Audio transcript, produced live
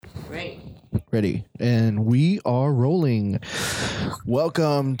Ready. And we are rolling.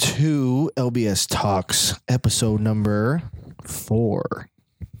 Welcome to LBS Talks, episode number 4.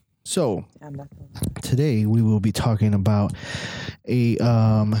 So, today we will be talking about a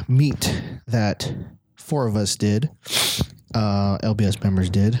meet that 4 of us did, LBS members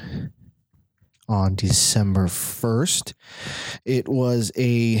did, on December 1st. It was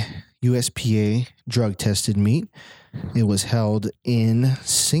a USPA drug-tested meet. It was held in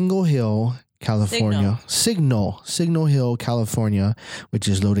Signal Hill, California. Signal Hill, California, which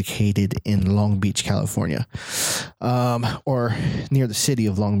is located in Long Beach, California, or near the city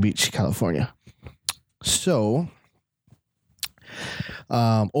of Long Beach, California. So,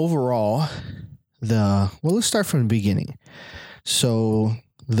 overall, let's start from the beginning. So,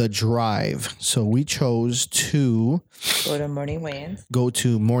 the drive. So, we chose to go to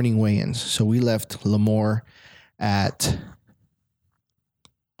morning weigh-ins. So, we left Lemoore at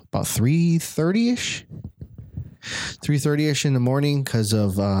about 3:30ish in the morning because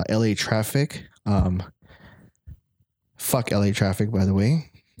of LA traffic. Fuck LA traffic, by the way.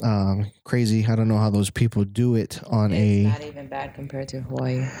 Crazy. I don't know how those people do it on it's not even bad compared to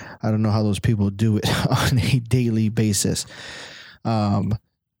Hawaii. I don't know how those people do it on a daily basis.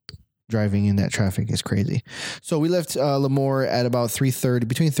 Driving in that traffic is crazy. So we left Lemoore at about 3:30,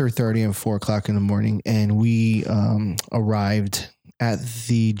 between 3:30 and 4 o'clock in the morning, and we arrived at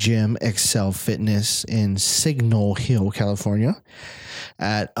the gym Excel Fitness in Signal Hill, California,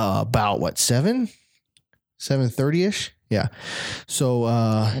 at about 7:30ish. Yeah. So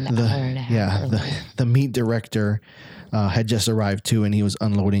the meet director had just arrived too, and he was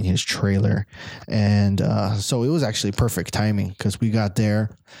unloading his trailer, and so it was actually perfect timing because we got there.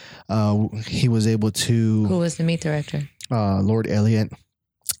 He was able to. Who was the meet director? Lord Elliott.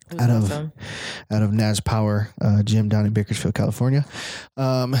 Out of Naz Power gym down in Bakersfield, California.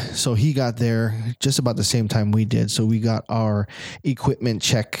 So he got there just about the same time we did. So we got our equipment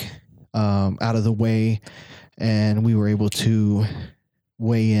check out of the way, and we were able to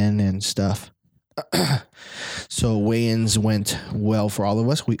weigh in and stuff. So weigh-ins went well for all of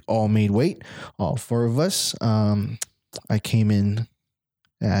us. We all made weight, all 4 of us. I came in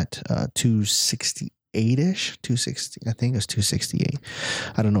at 268-ish, 260. I think it was 268.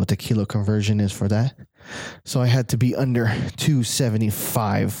 I don't know what the kilo conversion is for that. So I had to be under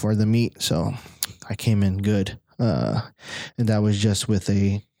 275 for the meet. So I came in good. And that was just with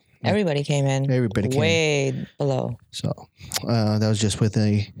everybody came in way below. So that was just with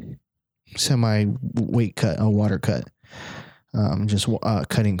a semi weight cut, a water cut, just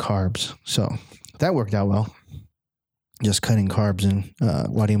cutting carbs. So that worked out well. Just cutting carbs and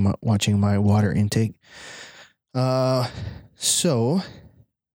watching my water intake. So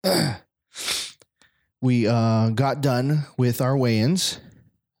we got done with our weigh-ins,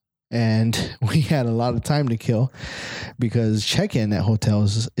 and we had a lot of time to kill because check-in at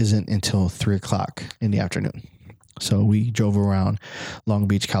hotels isn't until 3 o'clock in the afternoon. So we drove around Long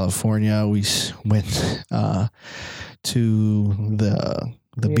Beach, California. We went to the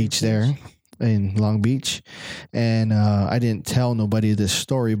beach there in Long Beach, and I didn't tell nobody this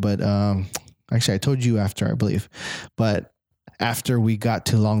story, but actually I told you after, I believe. But after we got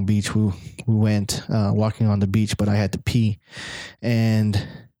to Long Beach, we went walking on the beach, but I had to pee, and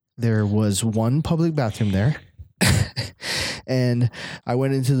there was one public bathroom there, and I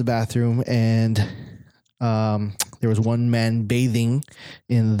went into the bathroom, and there was one man bathing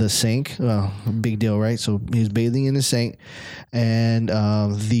in the sink. Big deal, right? So he was bathing in the sink, and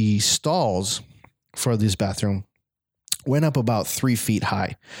the stalls for this bathroom went up about 3 feet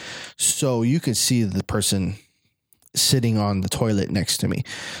high. So you could see the person sitting on the toilet next to me.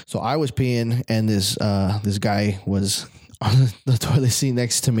 So I was peeing, and this guy was on the toilet seat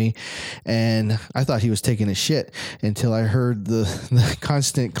next to me, and I thought he was taking a shit until I heard the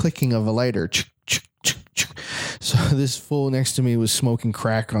constant clicking of a lighter. So this fool next to me was smoking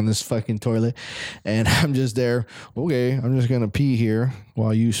crack on this fucking toilet, and I'm just there. Okay, I'm just gonna pee here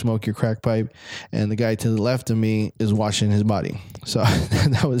while you smoke your crack pipe, and the guy to the left of me is washing his body. So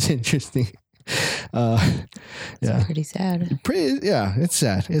that was interesting. It's pretty sad. It's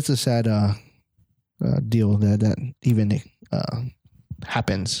sad. It's a sad deal that even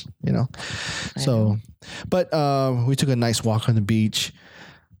happens, you know. So, but we took a nice walk on the beach.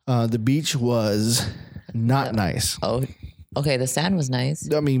 The beach was not nice. Oh, okay. The sand was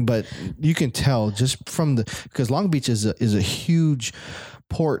nice. I mean, but you can tell just from because Long Beach is a huge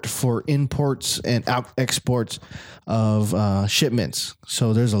port for imports and exports of shipments.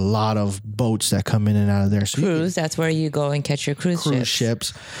 So there's a lot of boats that come in and out of there. So cruise, that's where you go and catch your cruise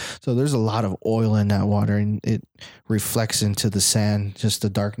ships. So there's a lot of oil in that water, and it reflects into the sand, just the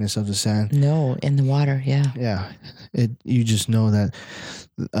darkness of the sand. No, in the water, yeah. Yeah. You just know that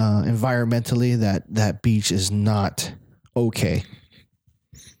environmentally that beach is not okay.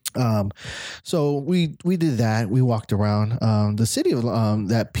 So we did that. We walked around the city of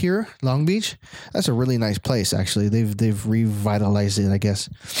that pier, Long Beach. That's a really nice place, actually. They've revitalized it, I guess,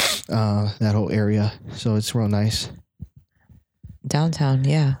 that whole area. So it's real nice. Downtown,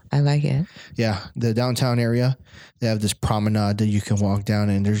 yeah, I like it. Yeah, the downtown area. They have this promenade that you can walk down,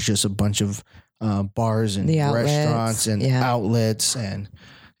 and there's just a bunch of bars and restaurants and outlets, and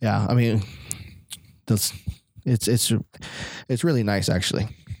yeah, I mean, it's really nice, actually.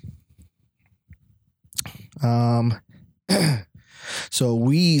 So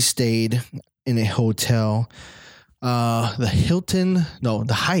we stayed in a hotel, the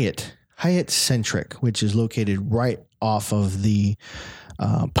Hyatt Centric, which is located right off of the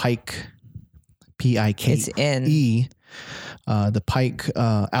Pike, P-I-K-E, it's in the Pike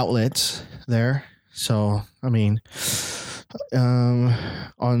outlets there. So, I mean,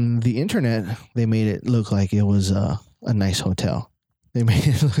 on the internet, they made it look like it was a nice hotel. They made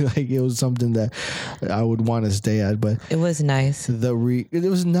it look like it was something that I would want to stay at, but it was nice. It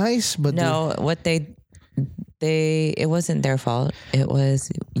was nice, but it wasn't their fault. It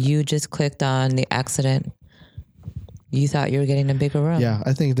was you just clicked on the accident. You thought you were getting a bigger room. Yeah,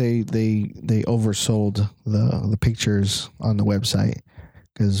 I think they oversold the pictures on the website,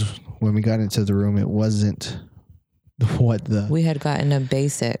 because when we got into the room, it wasn't we had gotten a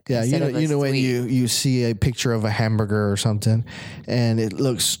basic. Yeah, you know when you see a picture of a hamburger or something and it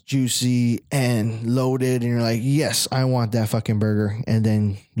looks juicy and loaded and you're like, yes, I want that fucking burger, and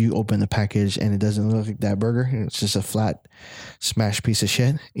then you open the package and it doesn't look like that burger, it's just a flat smashed piece of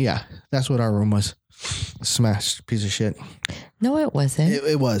shit. Yeah, that's what our room was. Smashed piece of shit. No, it wasn't.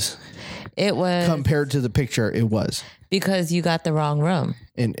 It was compared to the picture. It was because you got the wrong room.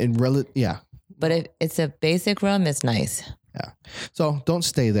 Yeah. But if it's a basic room, it's nice. Yeah. So don't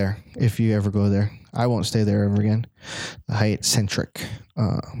stay there if you ever go there. I won't stay there ever again. The Hyatt Centric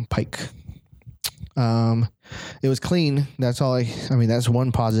Pike. It was clean. That's all I mean, that's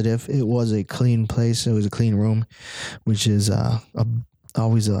one positive. It was a clean place. It was a clean room, which is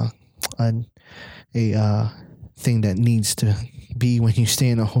always a thing that needs to be when you stay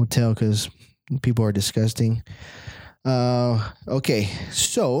in a hotel, because people are disgusting. Okay,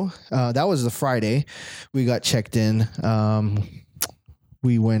 so that was the Friday. We got checked in.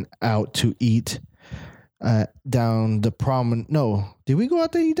 We went out to eat down the promenade. No, did we go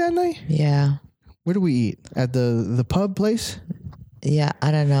out to eat that night? Yeah. Where did we eat? At the pub place? Yeah,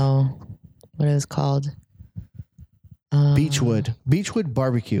 I don't know what it was called. Beechwood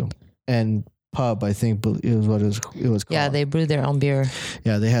Barbecue and Pub, I think it was what it was called. Yeah, they brewed their own beer.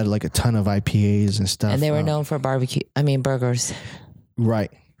 Yeah, they had like a ton of IPAs and stuff. And they were known for burgers. Right.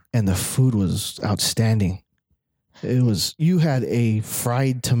 And the food was outstanding. You had a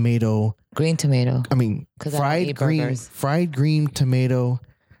fried tomato. Green tomato. I mean, fried green tomato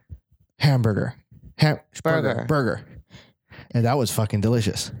hamburger. Burger. And that was fucking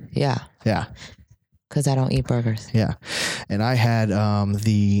delicious. Yeah. Yeah. Because I don't eat burgers. Yeah. And I had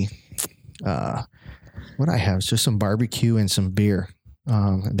what I have is just some barbecue and some beer.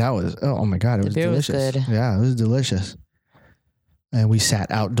 That was, oh my God, it was delicious. Was good. Yeah, it was delicious. And we sat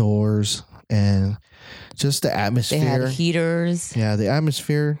outdoors and just the atmosphere. They had heaters. Yeah, the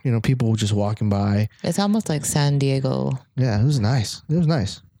atmosphere, people just walking by. It's almost like San Diego. Yeah, it was nice. It was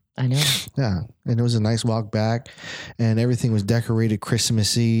nice. I know. Yeah, and it was a nice walk back, and everything was decorated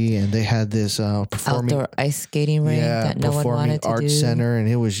Christmassy, and they had this performing outdoor ice skating rink that no one wanted to do. Performing arts center, and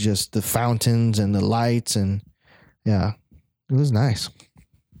it was just the fountains and the lights, and yeah, it was nice.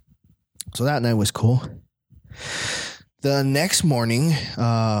 So that night was cool. The next morning,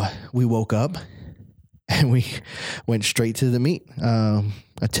 we woke up and we went straight to the meet.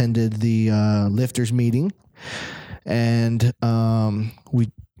 Attended the lifters meeting, and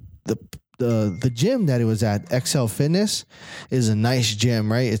the gym that it was at, XL Fitness, is a nice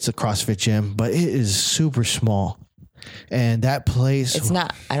gym, right? It's a CrossFit gym, but it is super small. And that place... It's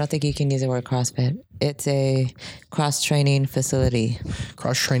not... I don't think you can use the word CrossFit. It's a cross-training facility.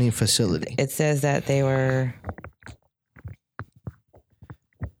 Cross-training facility. It says that they were...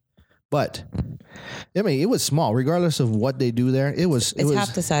 But I mean, it was small, regardless of what they do there. It's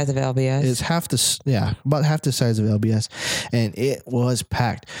half the size of LBS. It's about half the size of LBS, and it was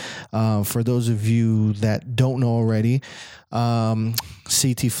packed. For those of you that don't know already,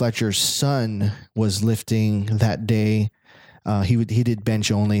 CT Fletcher's son was lifting that day. He did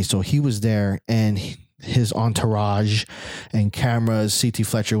bench only, so he was there, and his entourage and cameras. CT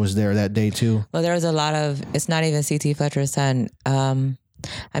Fletcher was there that day too. Well, there was a lot of. It's not even CT Fletcher's son.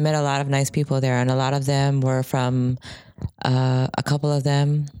 I met a lot of nice people there, and a lot of them were from. A couple of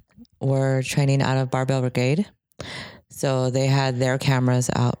them were training out of Barbell Brigade, so they had their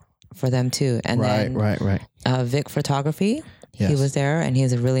cameras out for them too. And right. Vic Photography, yes. He was there, and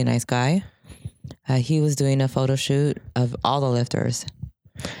he's a really nice guy. He was doing a photo shoot of all the lifters.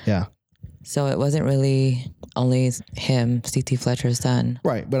 Yeah. So it wasn't really only him, CT Fletcher's son.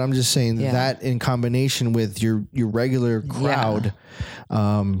 Right, but I'm just saying that in combination with your regular crowd,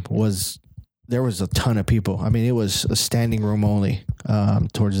 there was a ton of people. I mean, it was a standing room only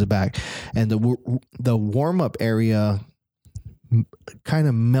towards the back, and the warm up area kind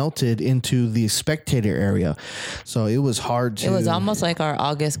of melted into the spectator area, so it was hard to. It was almost like our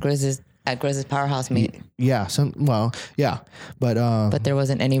August Grizzlies at Grizzlies Powerhouse meet. Yeah, but there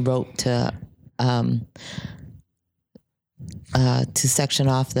wasn't any rope to section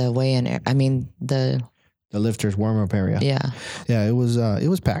off the weigh-in. I mean the lifters warm up area. Yeah, it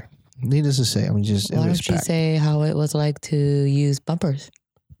was packed. Needless to say, I mean, why don't you say how it was like to use bumpers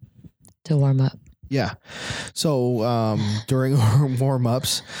to warm up? Yeah. So during our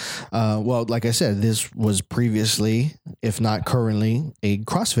warm-ups, well, like I said, this was previously, if not currently, a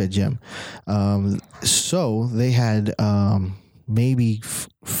CrossFit gym. So they had maybe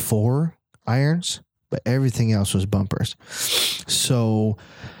 4 irons, but everything else was bumpers. So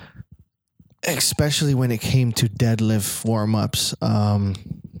especially when it came to deadlift warm-ups,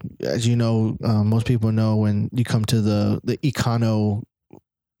 as you know, most people know when you come to the Econo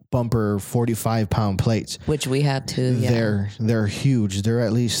bumper 45-pound plates, which we have too. Yeah. They're huge. They're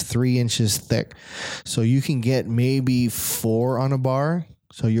at least 3 inches thick, so you can get maybe 4 on a bar.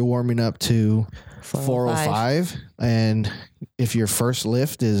 So you're warming up to 405, and if your first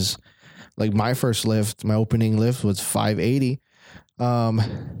lift is like my first lift, my opening lift was 580.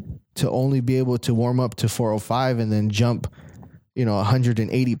 To only be able to warm up to 405 and then jump,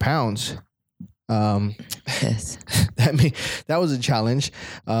 180 pounds. Yes. That was a challenge.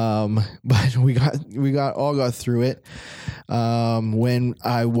 But we got through it. When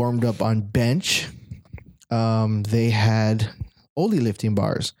I warmed up on bench, they had Oli lifting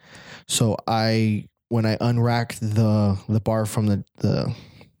bars. So when I unracked the bar from the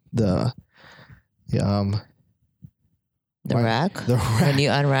rack? The rack. When you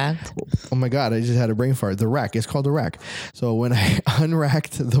unracked? Oh my God, I just had a brain fart. The rack. It's called the rack. So when I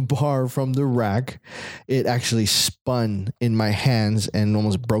unracked the bar from the rack, it actually spun in my hands and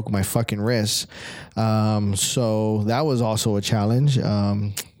almost broke my fucking wrists. So that was also a challenge.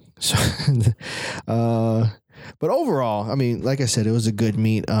 But overall, I mean, like I said, it was a good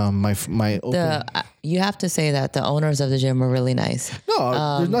meet. You have to say that the owners of the gym were really nice.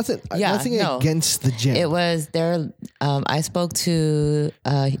 No, there's nothing against the gym. It was there. I spoke to,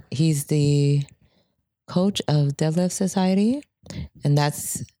 he's the coach of Deadlift Society, and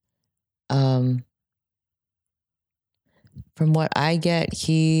that's, from what I get,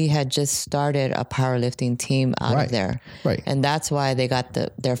 he had just started a powerlifting team out of there. Right. And that's why they got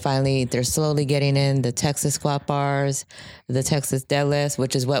they're slowly getting in the Texas squat bars, the Texas deadlifts,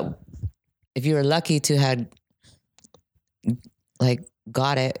 which is what, if you were lucky to had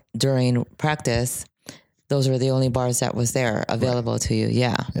got it during practice, those were the only bars that was there available to you.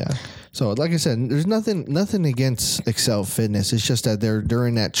 Yeah. Yeah. So like I said, there's nothing against Excel Fitness. It's just that they're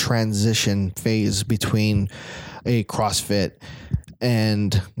during that transition phase between a CrossFit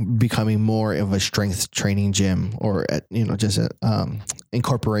and becoming more of a strength training gym, or just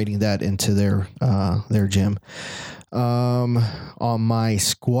incorporating that into their gym. On my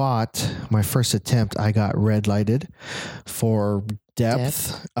squat, my first attempt, I got red lighted for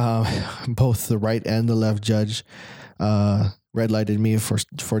depth. Both the right and the left judge red lighted me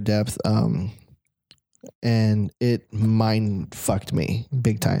for depth. And it mind fucked me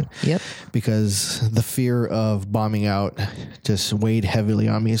big time. Yep. Because the fear of bombing out just weighed heavily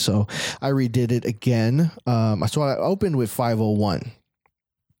on me. So I redid it again. So I opened with 501.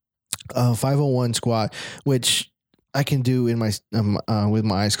 501 squat, which I can do in my with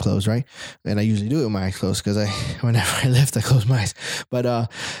my eyes closed, right? And I usually do it with my eyes closed because whenever I lift, I close my eyes. But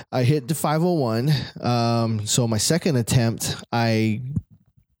I hit the 501. So my second attempt, I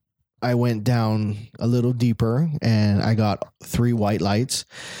I went down a little deeper and I got 3 white lights.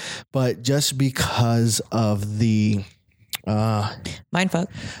 But just because of the Mindfuck.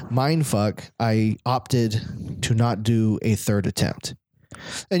 I opted to not do a third attempt.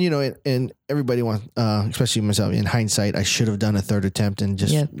 And, and everybody wants, especially myself, in hindsight, I should have done a third attempt and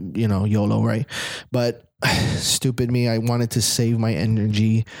just, YOLO, right? But stupid me, I wanted to save my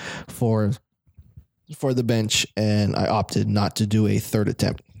energy for the bench, and I opted not to do a third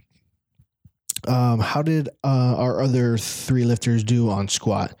attempt. How did our other 3 lifters do on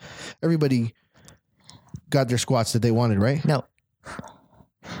squat? Everybody got their squats that they wanted, right? No,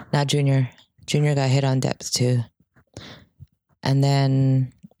 not Junior. Junior got hit on depths too. And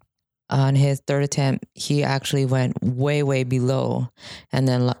then on his third attempt, he actually went way, way below. And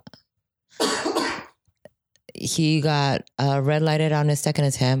then he got red lighted on his second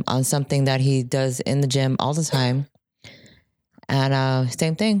attempt on something that he does in the gym all the time. And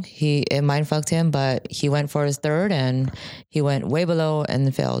same thing, it mind fucked him, but he went for his third and he went way below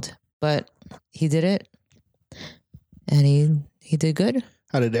and failed. But he did it, and he did good.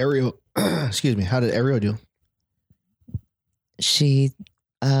 How did Ariel? Excuse me. How did Ariel do? She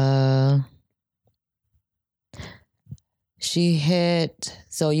hit.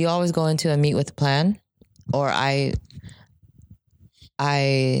 So you always go into a meet with a plan, or I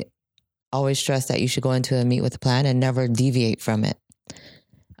always stress that you should go into a meet with a plan and never deviate from it.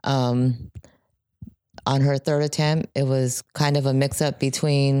 On her third attempt, it was kind of a mix-up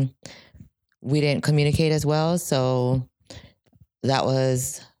between we didn't communicate as well, so that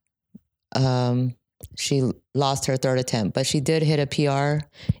was she lost her third attempt, but she did hit a PR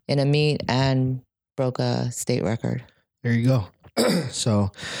in a meet and broke a state record. There you go.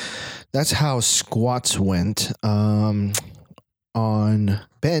 So that's how squats went. On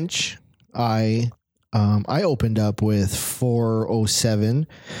bench, I opened up with 407,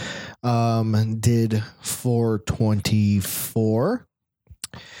 did 424,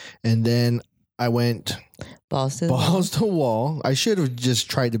 and then I went balls to the wall. I should have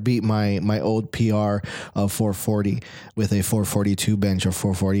just tried to beat my old PR of 440 with a 442 bench or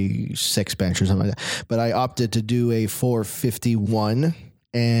 446 bench or something like that. But I opted to do a 451,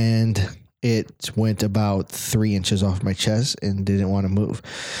 and it went about 3 inches off my chest and didn't want to move.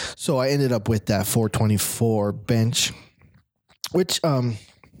 So I ended up with that 424 bench, which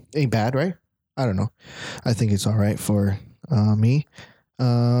ain't bad, right? I don't know. I think it's all right for me.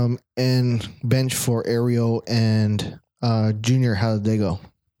 And bench for Ariel and Junior, how did they go?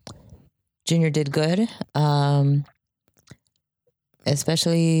 Junior did good,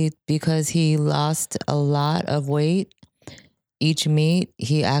 especially because he lost a lot of weight each meet.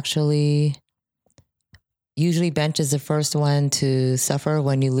 He actually usually bench is the first one to suffer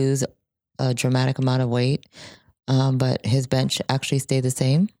when you lose a dramatic amount of weight, but his bench actually stayed the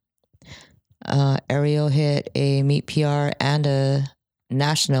same. Ariel hit a meet PR and a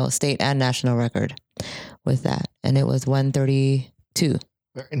state and national record with that, and it was 132.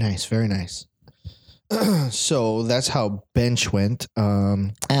 Very nice, very nice. So that's how bench went.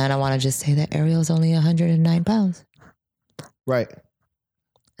 And I want to just say that Ariel's only 109 pounds. Right.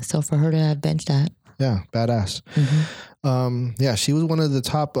 So for her to have benched that. Yeah, badass. Mm-hmm. Yeah, she was one of the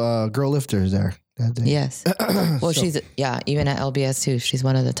top girl lifters there that day. Yes. Well, she's even at LBS too. She's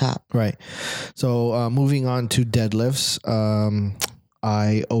one of the top. Right. So moving on to deadlifts,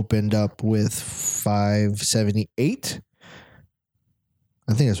 I opened up with 578.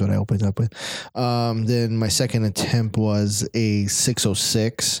 I think that's what I opened up with. Then my second attempt was a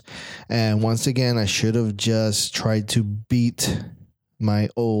 606. And once again, I should have just tried to beat my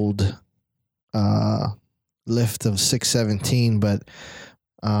old lift of 617, but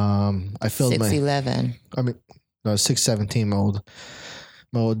I filled 611. No, 617, my old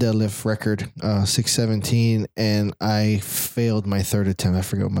deadlift record, 617, and I failed my third attempt. I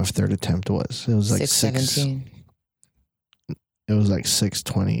forgot what my third attempt was. It was like 617. It was like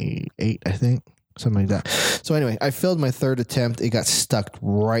 628, I think. Something like that. So anyway, I failed my third attempt. It got stuck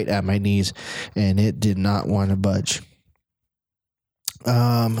right at my knees, and it did not want to budge.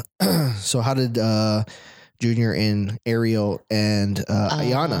 So how did Junior and Ariel and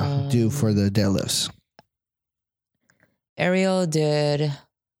Ayana do for the deadlifts? Ariel did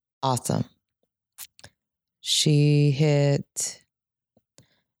awesome. She hit,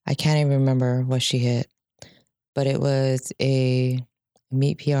 I can't even remember what she hit, but it was a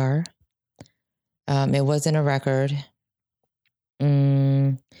meet PR. It wasn't a record.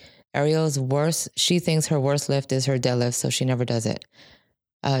 Ariel's worst, she thinks her worst lift is her deadlift, so she never does it.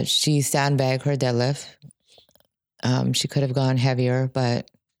 She sandbagged her deadlift. She could have gone heavier,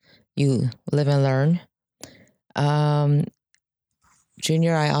 but you live and learn.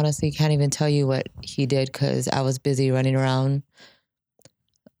 Junior, I honestly can't even tell you what he did because I was busy running around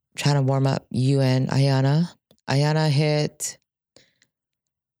trying to warm up you and Ayana. Ayana hit,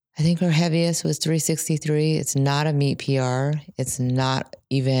 I think her heaviest was 363. It's not a meet PR. It's not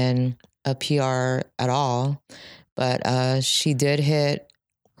even a PR at all. But she did hit,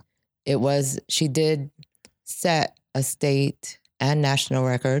 she did set a state and national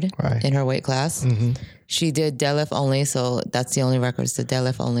record in her weight class. Mm-hmm. She did deadlift only, so that's the only record, is the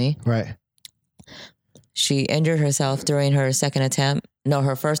deadlift only. Right. She injured herself during her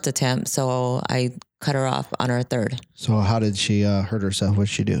her first attempt, so I cut her off on her third. So how did she hurt herself? What did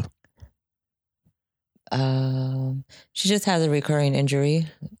she do? She just has a recurring injury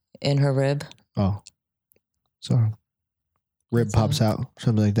in her rib. Oh. So rib pops out,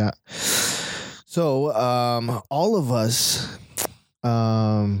 something like that. So all of us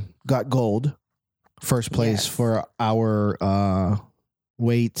got gold, first place for our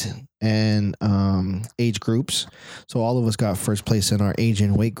weight and age groups. So all of us got first place in our age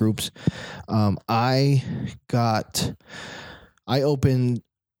and weight groups. I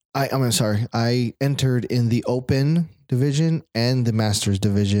entered in the open division and the masters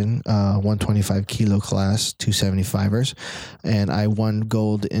division, 125 kilo class, 275ers, and I won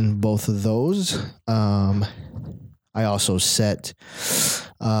gold in both of those. I also set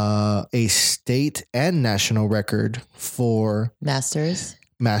a state and national record for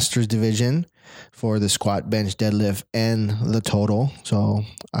Masters division for the squat, bench, deadlift, and the total. So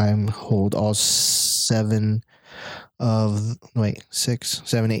I hold all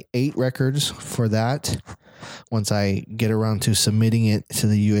 8 records for that once I get around to submitting it to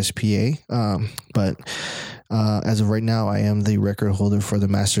the USPA. But as of right now, I am the record holder for the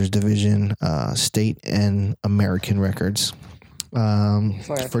Masters division, state and American records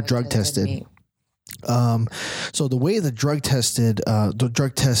for drug tested. So the way the drug test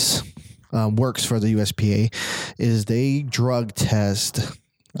works for the USPA is they drug test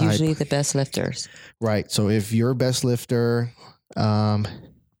usually the best lifters. Right. So if you're a best lifter,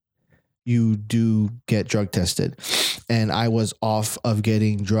 you do get drug tested. And I was off of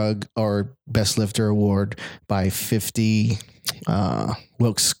getting drug or best lifter award by 50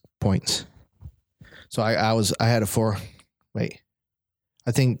 Wilks points. So I had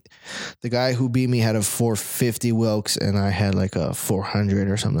I think the guy who beat me had a 450 Wilks and I had like a 400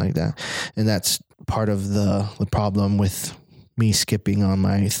 or something like that. And that's part of the problem with me skipping on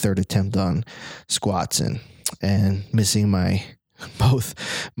my third attempt on squats and missing both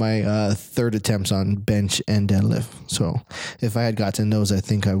my third attempts on bench and deadlift. So if I had gotten those, I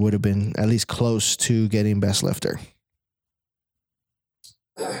think I would have been at least close to getting best lifter.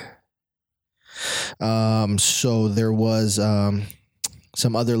 So there was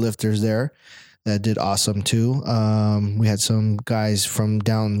some other lifters there that did awesome too. We had some guys from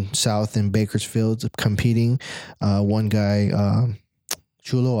down south in Bakersfield competing. One guy,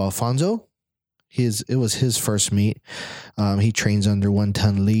 Chulo Alfonso, it was his first meet. He trains under 1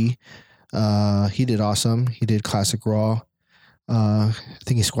 ton Lee. He did awesome. He did classic raw. I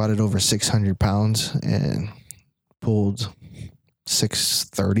think he squatted over 600 pounds and pulled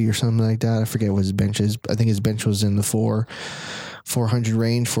 630 or something like that. I forget what his bench is. I think his bench was in the 400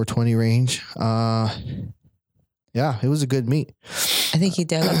 range, 420 range. Yeah, it was a good meet. I think he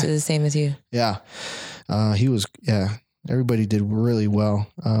deadlifted the same as you. Yeah. Everybody did really well.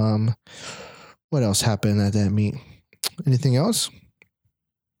 What else happened at that meet? Anything else?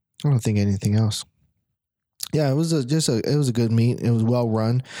 I don't think anything else. Yeah, it was a good meet. It was well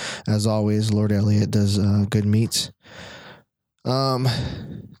run, as always. Lord Elliott does good meets.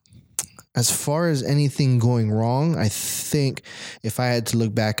 As far as anything going wrong, I think if I had to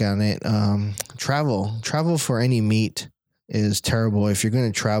look back on it, travel for any meet is terrible. If you're going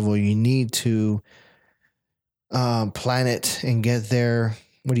to travel, you need to plan it and get there.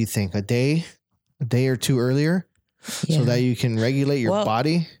 What do you think? A day or two earlier, so that you can regulate your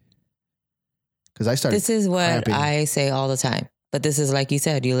body. Because I started. This is what cramping. I say all the time. But this is like you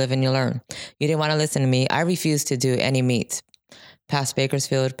said, you live and you learn. You didn't want to listen to me. I refused to do any meets past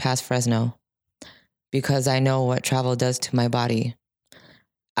Bakersfield, past Fresno, because I know what travel does to my body.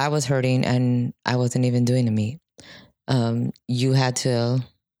 I was hurting and I wasn't even doing a meet. You had to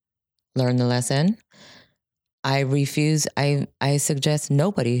learn the lesson. I refuse. I suggest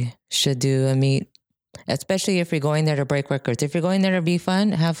nobody should do a meet, especially if you're going there to break records. If you're going there to be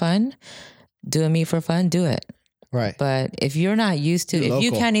fun, have fun, do a meet for fun, do it. Right. But if you're not used to, if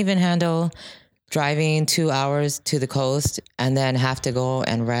you can't even handle driving 2 hours to the coast and then have to go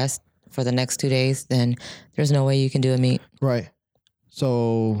and rest for the next 2 days, then there's no way you can do a meet. Right.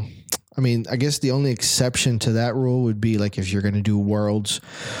 So I mean, I guess the only exception to that rule would be like if you're going to do Worlds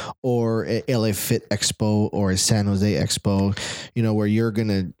or a LA Fit Expo or a San Jose Expo, where you're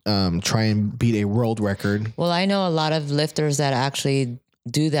going to try and beat a world record. Well, I know a lot of lifters that actually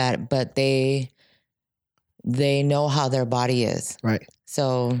do that, but they know how their body is. Right.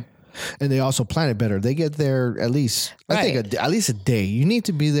 So... And they also plan it better. They get there at least, I think, at least a day. You need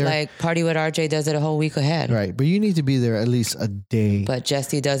to be there. Like Party with RJ does it a whole week ahead. Right. But you need to be there at least a day. But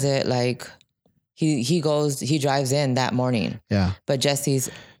Jesse does it like he drives in that morning. Yeah. But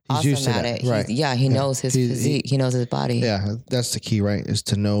Jesse's awesome at it. Right. He knows his physique. He knows his body. Yeah. That's the key, right? Is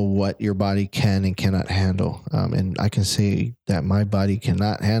to know what your body can and cannot handle. And I can say that my body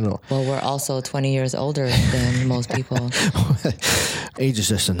cannot handle. Well, we're also 20 years older than most people. Age is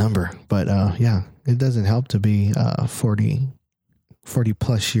just a number. But yeah, it doesn't help to be 40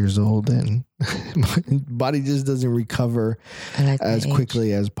 plus years old, and my body just doesn't recover as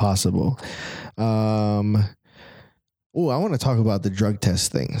quickly as possible. I want to talk about the drug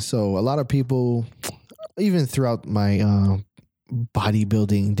test thing. So a lot of people, even throughout my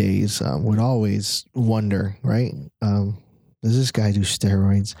bodybuilding days, would always wonder, right? Does this guy do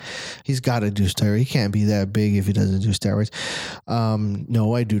steroids? He's got to do steroids. He can't be that big if he doesn't do steroids.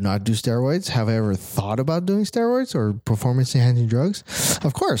 No, I do not do steroids. Have I ever thought about doing steroids or performance enhancing drugs?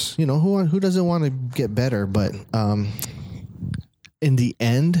 Of course, who doesn't want to get better? But in the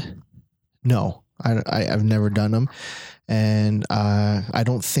end, no. I've never done them, and I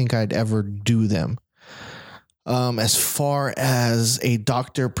don't think I'd ever do them. As far as a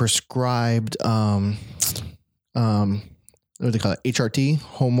doctor prescribed, what do they call it? HRT,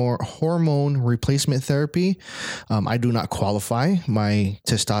 hormone replacement therapy. I do not qualify. My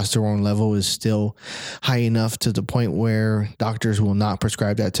testosterone level is still high enough to the point where doctors will not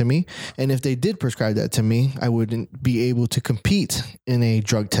prescribe that to me. And if they did prescribe that to me, I wouldn't be able to compete in a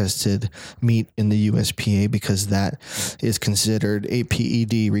drug tested meet in the USPA, because that is considered a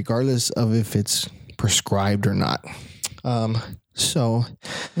PED, regardless of if it's prescribed or not. So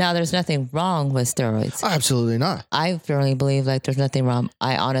now there's nothing wrong with steroids. Absolutely not. I firmly believe like there's nothing wrong.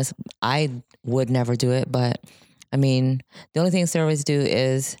 I would never do it, but I mean, the only thing steroids do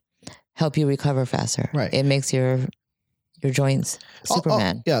is help you recover faster. Right. It makes your joints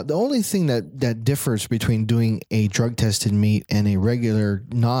Superman. Yeah. The only thing that differs between doing a drug tested meet and a regular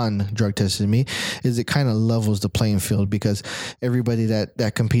non-drug tested meet is it kind of levels the playing field, because everybody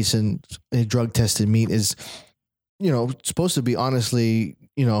that competes in a drug tested meet is, supposed to be honestly,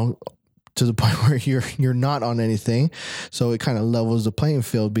 to the point where you're not on anything. So it kind of levels the playing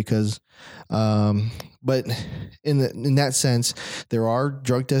field, because, but in that sense, there are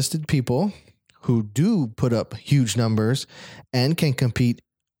drug tested people who do put up huge numbers and can compete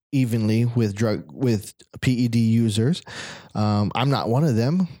evenly with PED users. I'm not one of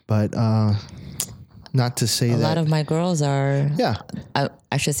them, but, not to say a that lot of my girls are,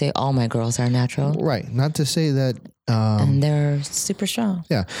 I should say all my girls are natural. Right. Not to say that, and they're super strong.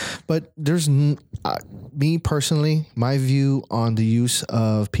 Yeah. But there's me personally, my view on the use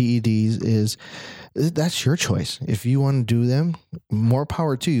of PEDs is that's your choice. If you want to do them, more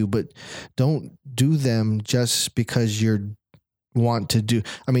power to you, but don't do them just because you want to do.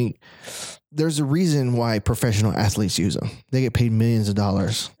 I mean, there's a reason why professional athletes use them. They get paid millions of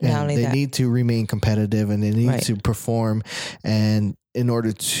dollars, and they need to remain competitive, and they need to perform, and in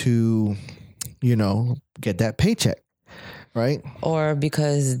order to, get that paycheck, right? Or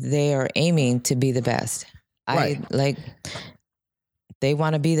because they are aiming to be the best. They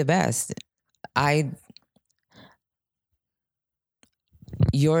want to be the best.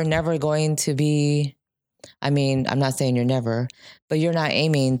 You're never going to be, I'm not saying you're never, but you're not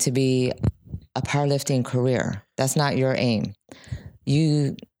aiming to be a powerlifting career. That's not your aim.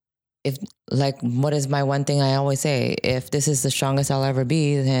 What is my one thing I always say? If this is the strongest I'll ever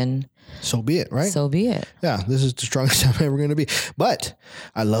be, then so be it, right? So be it. Yeah, this is the strongest I'm ever going to be. But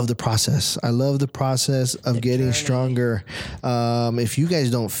I love the process. I love the process of getting stronger. If you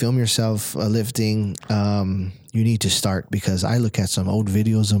guys don't film yourself lifting, you need to start, because I look at some old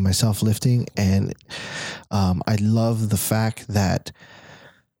videos of myself lifting, and I love the fact that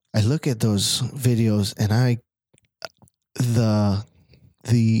I look at those videos and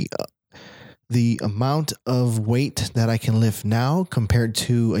the amount of weight that I can lift now compared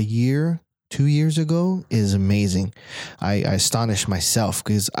to 2 years ago is amazing. I astonish myself,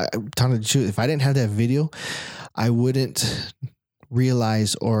 because if I didn't have that video, I wouldn't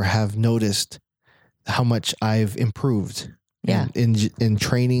realize or have noticed how much I've improved. Yeah. In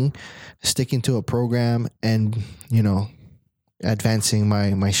training, sticking to a program, and advancing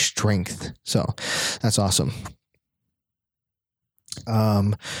my strength. So that's awesome.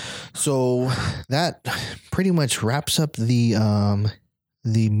 So that pretty much wraps up the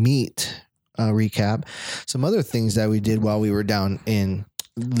meat recap. Some other things that we did while we were down in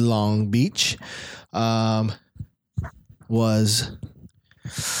Long Beach was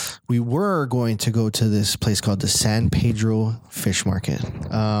we were going to go to this place called the San Pedro Fish Market.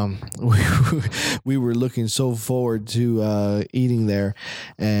 We were looking so forward to eating there,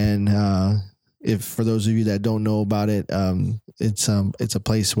 and if for those of you that don't know about it, it's a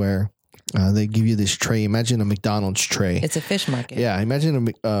place where they give you this tray. Imagine a McDonald's tray. It's a fish market. Yeah,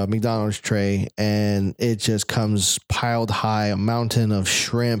 imagine a McDonald's tray, and it just comes piled high, a mountain of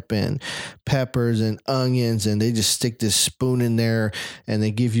shrimp and peppers and onions, and they just stick this spoon in there, and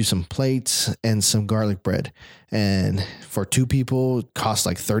they give you some plates and some garlic bread. And for two people, it costs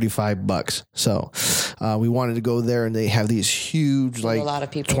like $35. So we wanted to go there, and they have these huge, like, a lot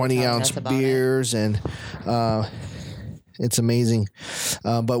of people 20-ounce beers, and it's amazing.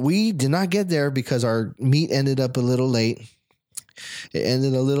 But we did not get there because our meat ended up a little late. It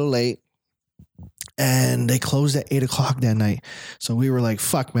ended a little late. And they closed at 8:00 that night. So we were like,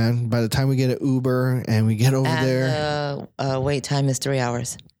 fuck, man. By the time we get an Uber and we get over there. Wait time is 3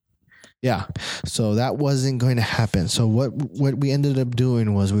 hours. Yeah. So that wasn't going to happen. So what we ended up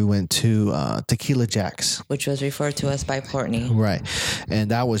doing was we went to Tequila Jack's. Which was referred to us by Courtney. Right.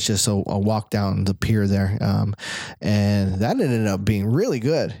 And that was just a walk down the pier there. And that ended up being really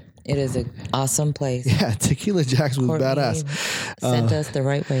good. It is an awesome place. Yeah, Tequila Jack's was Courtney badass. Sent us the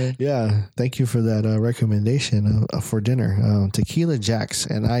right way. Yeah, thank you for that recommendation for dinner. Tequila Jack's.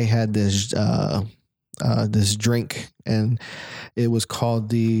 And I had this drink, and it was called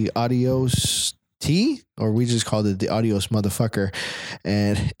the Adios Tea, or we just called it the Adios Motherfucker.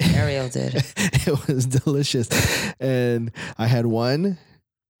 And Ariel did. It was delicious. And I had one,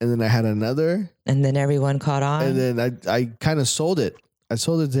 and then I had another, and then everyone caught on. and then I kind of sold it. I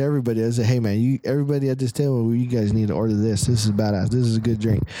sold it to everybody. I said, hey, man, everybody at this table, you guys need to order this. This is badass. This is a good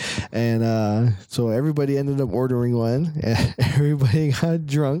drink. And so everybody ended up ordering one. And everybody got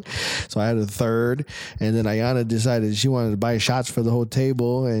drunk. So I had a third. And then Ayana decided she wanted to buy shots for the whole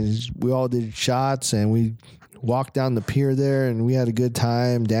table. And we all did shots. And we walked down the pier there. And we had a good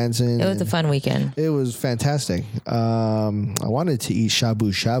time dancing. It was a fun weekend. It was fantastic. I wanted to eat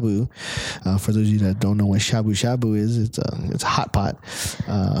shabu shabu. For those of you that don't know what shabu shabu is, it's a hot pot.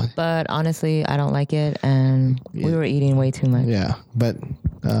 But honestly, I don't like it, and we were eating way too much. Yeah, but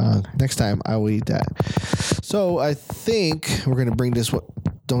next time I will eat that. So I think we're gonna bring this one.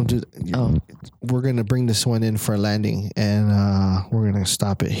 Don't do. Oh. We're gonna bring this one in for landing, and we're gonna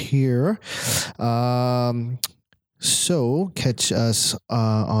stop it here. So catch us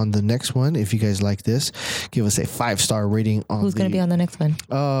on the next one. If you guys like this, give us a 5-star rating on. Who's going to be on the next one?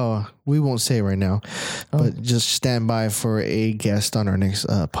 Oh, we won't say right now, but just stand by for a guest on our next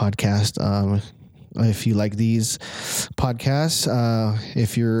podcast. If you like these podcasts,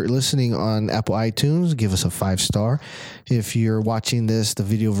 if you're listening on Apple iTunes, give us a 5-star. If you're watching the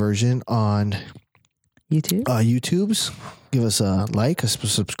video version on YouTube's, give us a like, a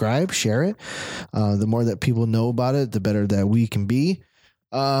subscribe, share it. The more that people know about it, the better that we can be.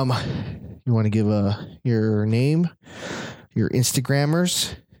 You want to give your name, your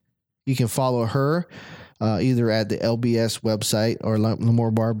Instagrammers. You can follow her either at the LBS website or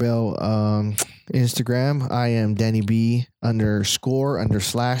L'Amour Barbell Instagram. I am Danny B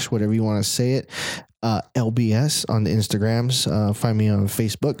 _/, whatever you want to say it. LBS on the Instagrams. Find me on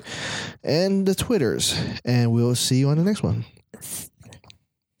Facebook and the Twitters. And we'll see you on the next one.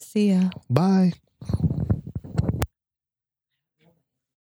 See ya. Bye.